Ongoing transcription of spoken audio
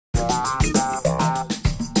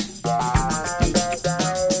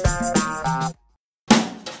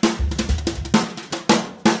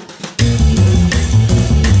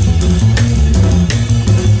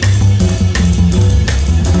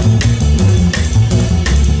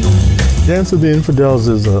Dance of the Infidels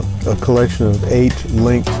is a collection of 8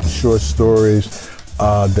 linked short stories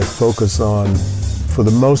that focus on, for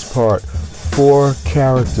the most part, 4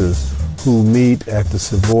 characters who meet at the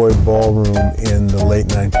Savoy Ballroom in the late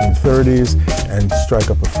 1930s and strike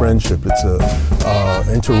up a friendship. It's an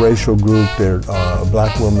interracial group. They're a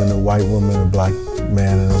black woman, a white woman, a black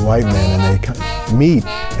man, and a white man, and they meet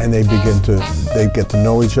and they get to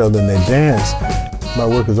know each other and they dance. My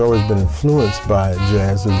work has always been influenced by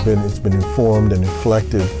jazz. It's been informed and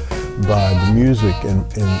inflected by the music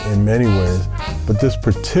in many ways. But this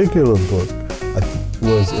particular book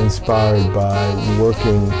was inspired by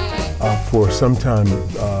working for some time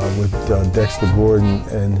with Dexter Gordon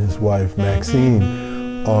and his wife Maxine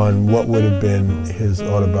on what would have been his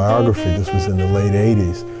autobiography. This was in the late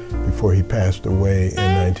 80s before he passed away in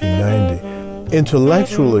 1990.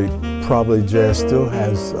 Intellectually, probably jazz still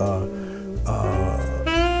has a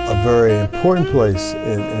very important place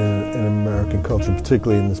in American culture,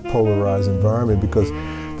 particularly in this polarized environment, because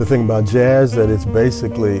the thing about jazz that it's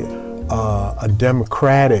basically a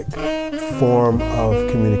democratic form of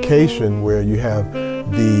communication where you have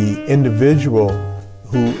the individual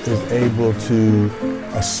who is able to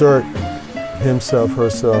assert himself,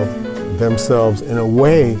 herself, themselves in a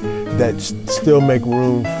way that still make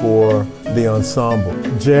room for the ensemble.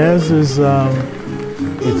 Jazz is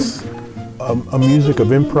it's a music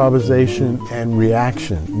of improvisation and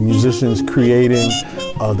reaction. Musicians creating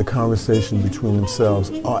the conversation between themselves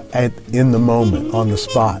in the moment, on the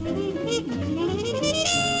spot.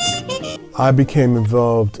 I became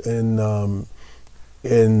involved with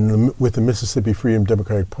the Mississippi Freedom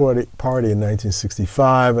Democratic Party in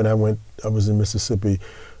 1965, and I was in Mississippi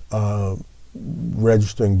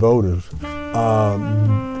registering voters.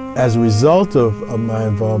 As a result of my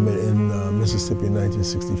involvement in Mississippi in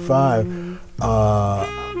 1965,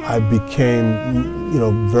 I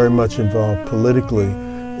became, very much involved politically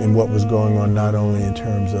in what was going on, not only in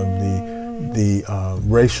terms of the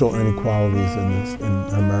racial inequalities in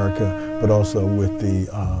America, but also with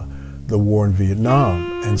the war in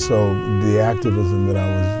Vietnam. And so the activism that I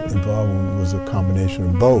was involved in was a combination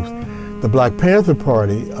of both. The Black Panther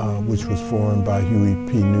Party, which was formed by Huey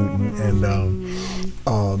P. Newton and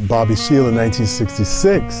Bobby Seale in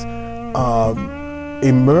 1966,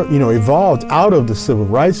 evolved out of the civil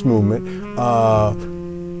rights movement.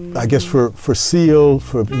 I guess for Seale,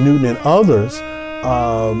 for Newton and others,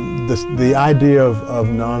 the idea of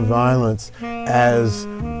nonviolence as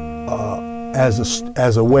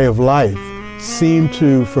a way of life seemed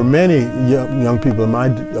to, for many young people in my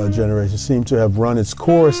generation, seemed to have run its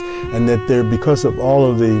course, and that because of all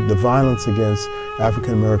of the violence against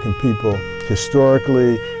African American people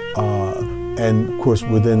historically, and of course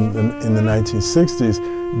in the 1960s,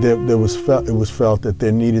 it was felt that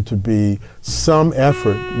there needed to be some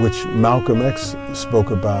effort, which Malcolm X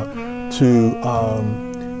spoke about,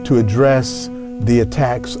 to address the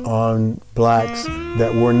attacks on blacks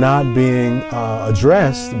that were not being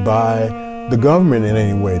addressed by the government in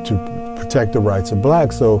any way to protect the rights of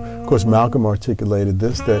blacks. So, of course, Malcolm articulated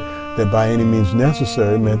this, that by any means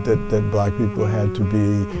necessary meant that black people had to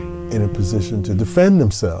be in a position to defend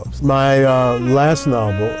themselves. My last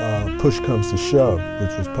novel, Push Comes to Shove,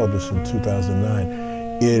 which was published in 2009,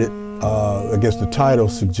 I guess the title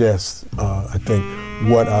suggests, I think,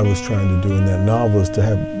 what I was trying to do in that novel is to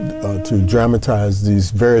have to dramatize these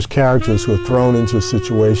various characters who are thrown into a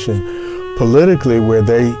situation politically where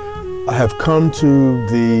they have come to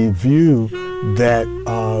the view that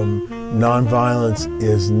nonviolence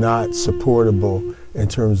is not supportable in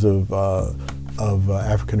terms of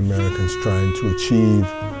African Americans trying to achieve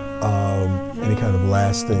any kind of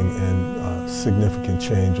lasting and significant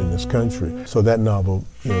change in this country. So that novel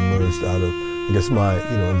emerged out of, I guess, my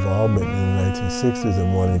involvement in the 1960s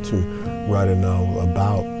and wanting to write a novel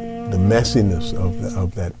about the messiness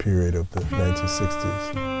of that period of the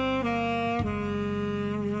 1960s.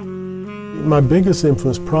 My biggest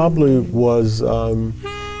influence probably was my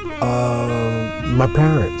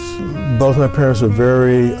parents. Both my parents were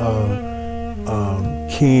very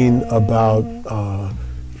keen about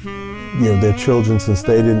their children, since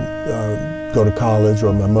they didn't go to college,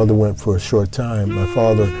 or my mother went for a short time. My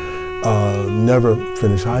father never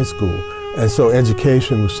finished high school, and so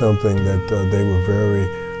education was something that they were very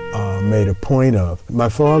made a point of. My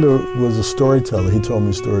father was a storyteller. He told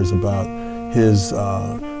me stories about his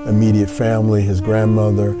immediate family, his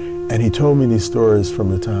grandmother, And he told me these stories from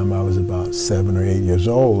the time I was about 7 or 8 years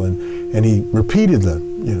old, and he repeated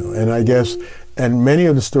them, you know, and I guess, and many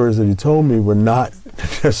of the stories that he told me were not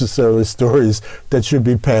necessarily stories that should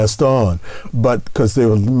be passed on, but because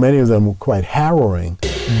many of them were quite harrowing.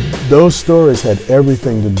 Those stories had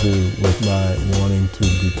everything to do with my wanting to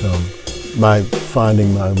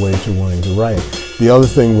finding my way to wanting to write. The other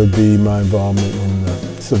thing would be my involvement in the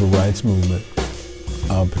civil rights movement,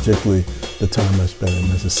 particularly the time I spent in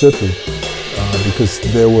Mississippi, because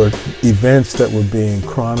there were events that were being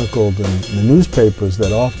chronicled in the newspapers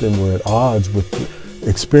that often were at odds with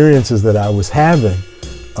experiences that I was having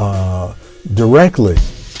directly.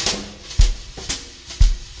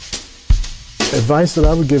 Advice that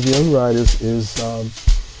I would give young writers is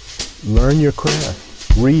learn your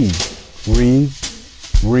craft. Read, read,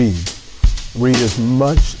 read. Read as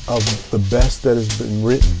much of the best that has been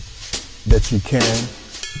written that you can,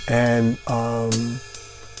 and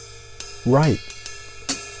write.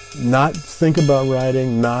 Not think about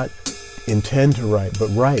writing, not intend to write, but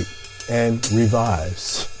write and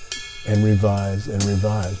revise and revise and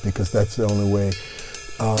revise, because that's the only way,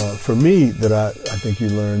 for me, that I think you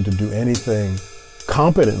learn to do anything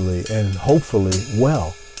competently and hopefully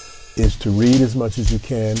well, is to read as much as you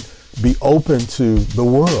can, be open to the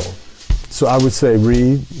world. So I would say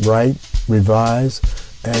read, write, revise,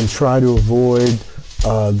 and try to avoid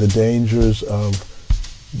the dangers of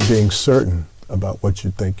being certain about what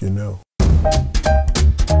you think you know.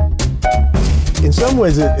 In some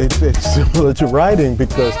ways it's similar to writing,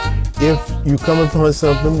 because if you come upon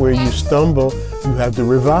something where you stumble, you have to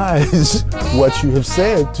revise what you have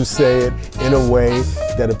said to say it in a way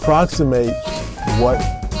that approximates what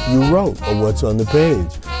you wrote or what's on the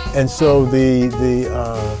page. And so the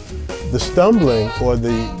stumbling or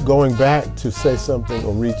the going back to say something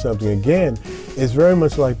or read something again is very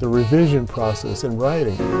much like the revision process in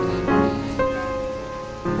writing.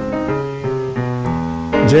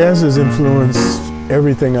 Jazz has influenced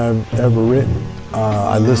everything I've ever written.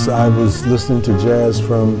 I was listening to jazz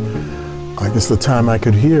from, I guess, the time I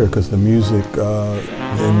could hear, because the music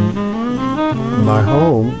in my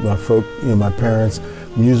home, my parents,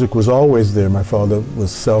 music was always there. My father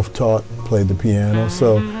was self-taught, played the piano,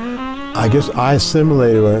 so I guess I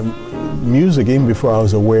assimilated music even before I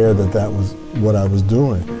was aware that that was what I was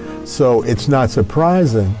doing. So it's not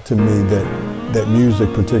surprising to me that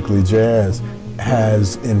music, particularly jazz,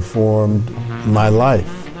 has informed my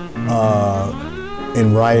life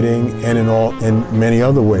in writing and in many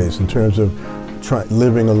other ways, in terms of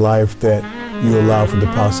living a life that you allow for the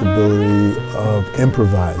possibility of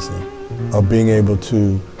improvising, of being able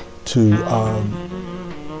to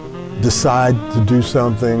decide to do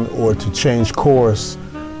something or to change course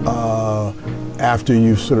after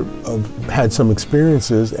you've sort of had some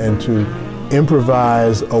experiences, and to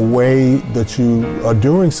improvise a way that you are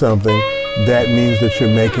doing something that means that you're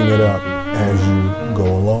making it up as you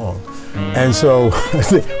go along. And so, I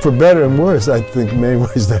think, for better and worse, I think in many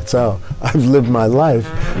ways that's how I've lived my life,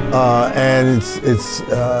 and it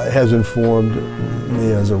has informed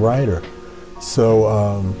me as a writer. So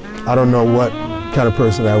I don't know what kind of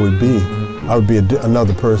person I would be. I would be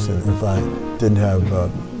another person if I didn't have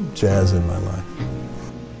jazz in my life.